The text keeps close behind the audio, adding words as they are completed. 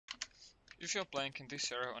If you're playing in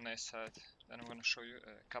this area on A side, then I'm gonna show you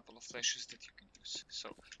a couple of flashes that you can use. So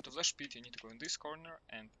to flash speed, you need to go in this corner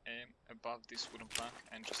and aim above this wooden plank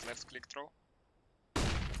and just left click throw.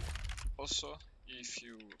 Also, if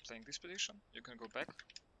you play in this position, you can go back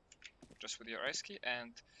just with your S key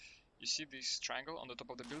and you see this triangle on the top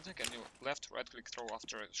of the building and you left right click throw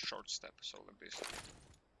after a short step, so like this.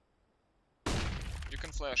 You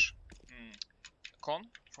can flash con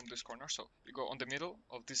from this corner, so you go on the middle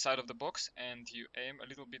of this side of the box and you aim a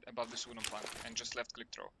little bit above this wooden plank and just left click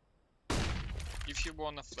throw. If you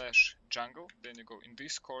wanna flash jungle, then you go in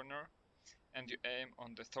this corner and you aim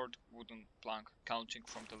on the third wooden plank, counting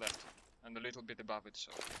from the left and a little bit above it,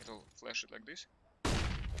 so it'll flash it like this.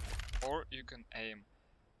 Or you can aim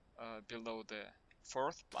below the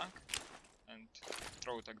fourth plank and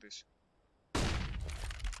throw it like this.